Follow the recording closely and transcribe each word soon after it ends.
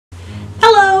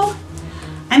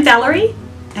I'm Valerie,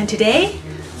 and today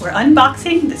we're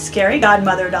unboxing the Scary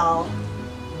Godmother doll.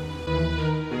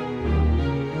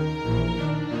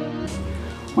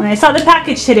 When I saw the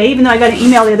package today, even though I got an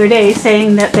email the other day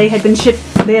saying that they had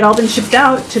all been shipped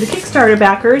out to the Kickstarter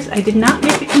backers, I did not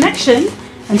make the connection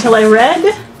until I read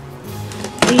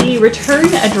the return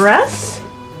address,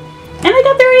 and I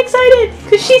got very excited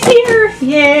because she's here.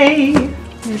 Yay!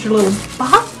 There's her little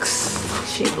box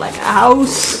shaped like a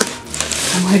house.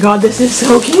 Oh my god, this is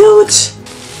so cute!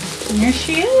 And there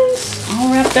she is,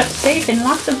 all wrapped up safe in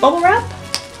lots of bubble wrap.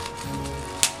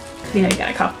 You know, you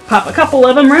gotta pop a couple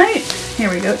of them, right? Here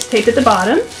we go, it's taped at the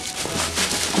bottom.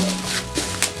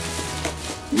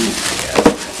 There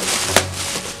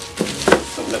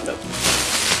we go.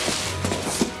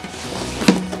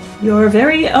 Your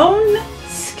very own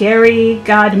Scary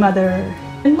Godmother.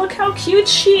 And look how cute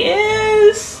she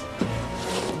is!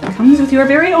 Comes with your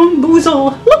very own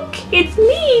boozle. Look, it's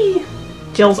me!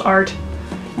 Jill's art.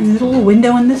 And a little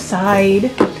window on the side.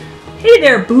 Hey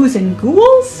there, boos and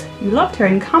ghouls! You loved her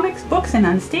in comics, books, and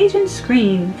on stage and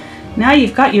screen. Now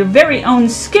you've got your very own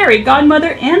Scary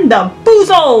Godmother and the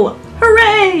boozle!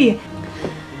 Hooray!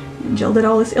 And Jill did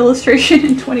all this illustration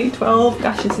in 2012.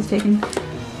 Gosh, this is taken.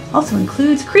 Also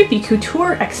includes creepy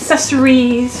couture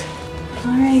accessories.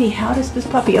 Alrighty, how does this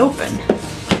puppy open?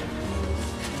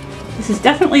 This is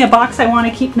definitely a box I want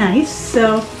to keep nice,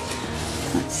 so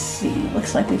let's see.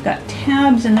 Looks like we've got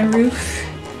tabs in the roof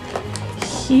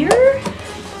here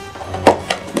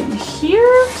and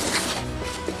here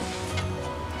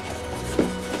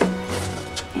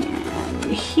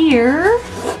and here.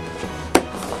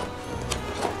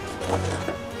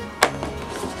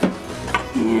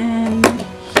 And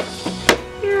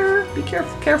here. Be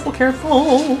careful, careful,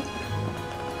 careful.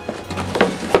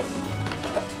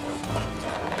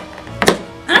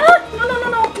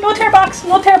 No tear box,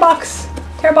 no tear box.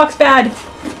 Tear box bad.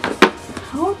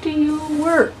 How do you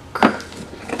work?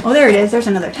 Oh, there it is. There's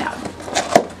another tab.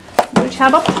 Put a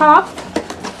tab up top.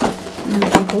 And then we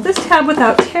can pull this tab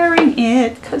without tearing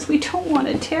it because we don't want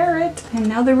to tear it. And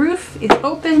now the roof is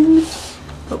open.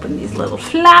 Open these little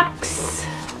flaps.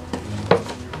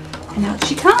 And out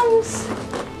she comes.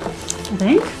 I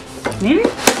think. Maybe.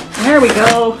 There we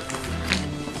go.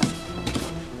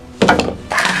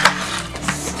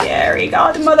 Scary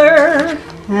Godmother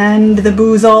and the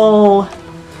boozle. Look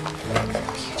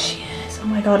how cute she is. Oh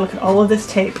my god, look at all of this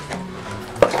tape.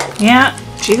 Yeah,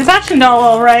 she's a fashion doll,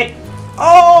 all right.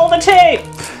 All the tape.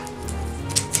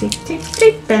 Tape, tape,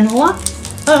 tape, and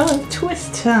lots of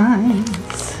twist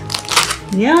times.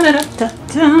 Yeah, da da da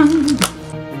da.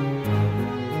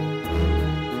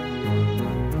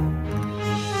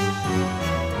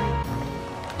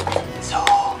 So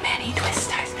many twist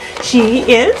ties. She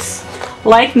is,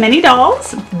 like many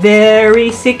dolls, very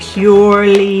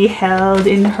securely held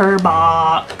in her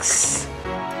box.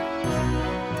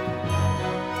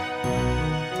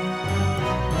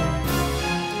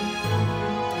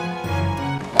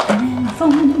 And the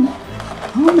phone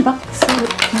on the box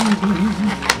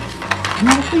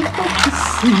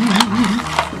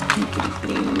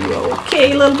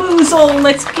okay, little boozle,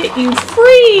 let's get you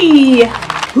free!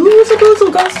 Boozle, boozle,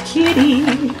 ghost kitty!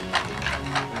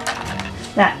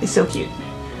 That is so cute.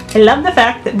 I love the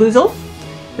fact that Boozle,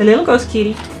 the little ghost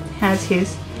kitty, has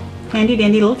his handy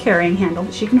dandy little carrying handle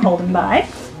that she can hold him by.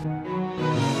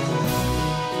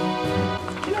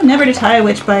 You know never to tie a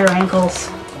witch by her ankles.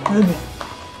 Ugh.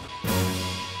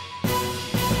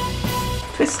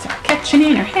 Twist are catching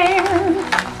in her hair.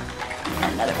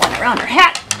 And another one around her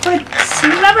hat. But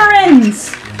it never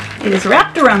ends. It is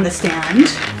wrapped around the stand.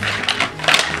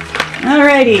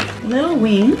 Alrighty, little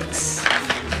wings.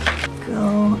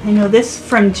 I know this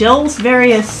from Jill's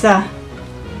various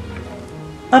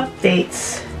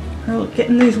updates. Her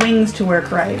getting these wings to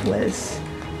work right was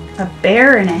a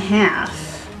bear and a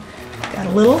half. Got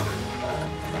a little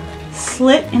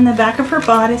slit in the back of her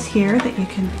bodice here that you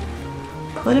can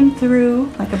put them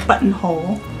through like a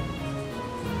buttonhole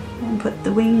and put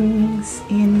the wings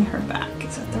in her back.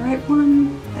 Is that the right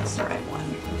one? That's the right one.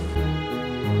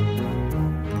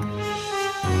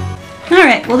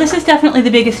 Alright, well this is definitely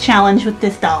the biggest challenge with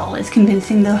this doll, is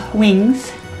convincing the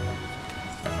wings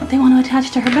that they want to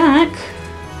attach to her back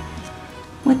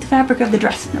with the fabric of the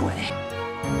dress in the way.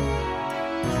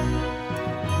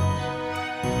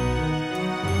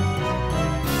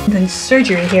 I'm doing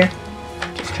surgery here,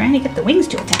 just trying to get the wings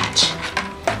to attach.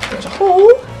 There's a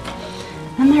hole,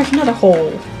 and there's another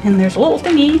hole, and there's a little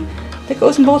thingy that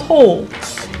goes in both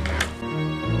holes.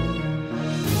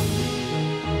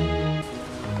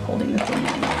 Holding the thing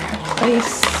in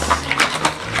place.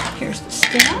 Here's the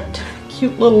stand.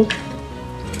 Cute little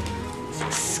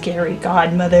Scary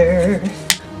Godmother.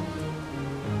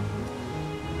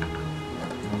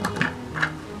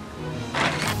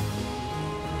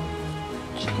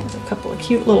 She has a couple of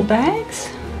cute little bags.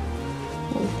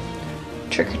 Little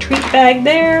trick-or-treat bag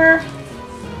there.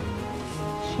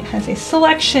 She has a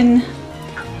selection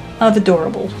of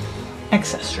adorable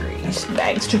accessories,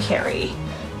 bags to carry.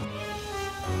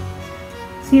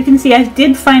 So you can see I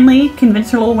did finally convince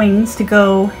her little wings to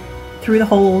go through the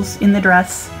holes in the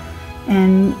dress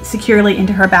and securely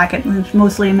into her back. It was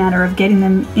mostly a matter of getting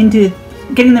them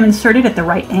inserted at the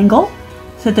right angle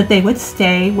so that they would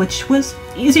stay, which was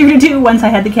easier to do once I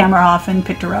had the camera off and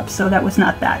picked her up, so that was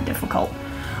not that difficult.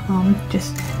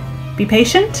 Just be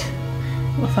patient,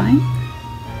 we'll find.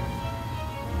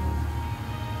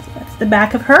 So that's the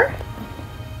back of her.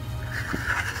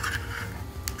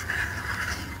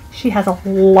 She has a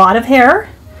lot of hair.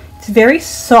 It's very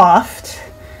soft.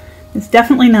 It's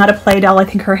definitely not a play doll. I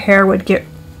think her hair would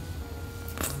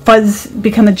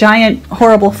become a giant,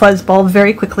 horrible fuzz ball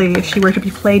very quickly if she were to be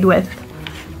played with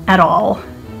at all.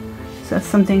 So that's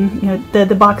something, you know,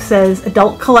 the box says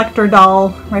adult collector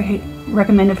doll, right,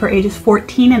 recommended for ages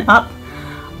 14 and up.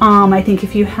 I think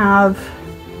if you have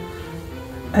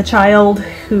a child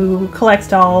who collects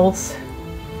dolls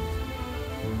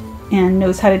and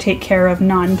knows how to take care of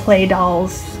non-play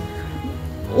dolls,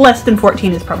 less than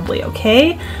 14 is probably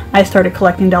okay. I started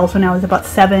collecting dolls when I was about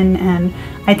 7, and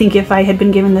I think if I had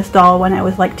been given this doll when I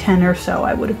was like 10 or so,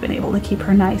 I would have been able to keep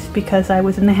her nice, because I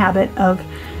was in the habit of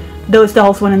those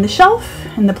dolls went in the shelf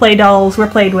and the play dolls were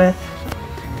played with,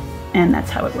 and that's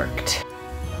how it worked.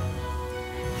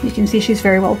 You can see she's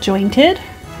very well jointed.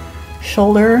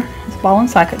 Shoulder is ball and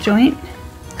socket joint.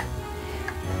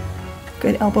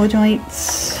 Good elbow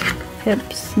joints,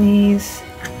 hips, knees,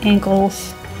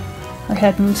 ankles. Her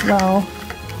head moves well.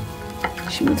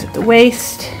 She moves at the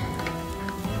waist.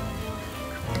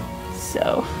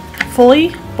 So,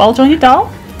 fully ball-jointed doll.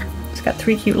 It's got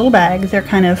 3 cute little bags. They're a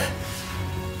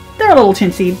little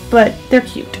chintzy, but they're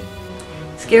cute.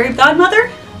 Scary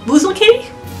Godmother, Boozle Kitty.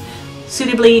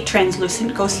 Suitably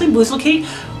translucent, ghostly Boozle Kitty,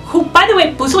 who, by the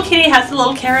way, Boozle Kitty has the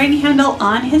little carrying handle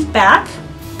on his back,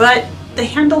 but the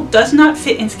handle does not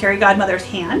fit in Scary Godmother's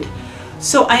hand.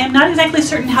 So I am not exactly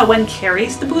certain how one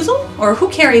carries the Boozle, or who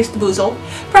carries the Boozle.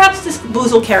 Perhaps this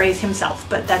Boozle carries himself,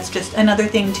 but that's just another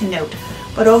thing to note.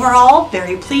 But overall,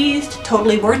 very pleased,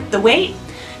 totally worth the wait.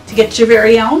 To get your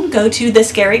very own, go to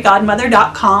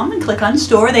thescarygodmother.com and click on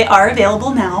store. They are available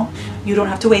now. You don't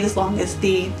have to wait as long as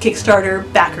the Kickstarter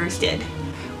backers did.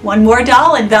 One more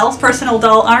doll in Belle's personal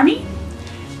doll army.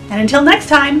 And until next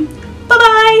time,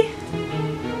 bye-bye!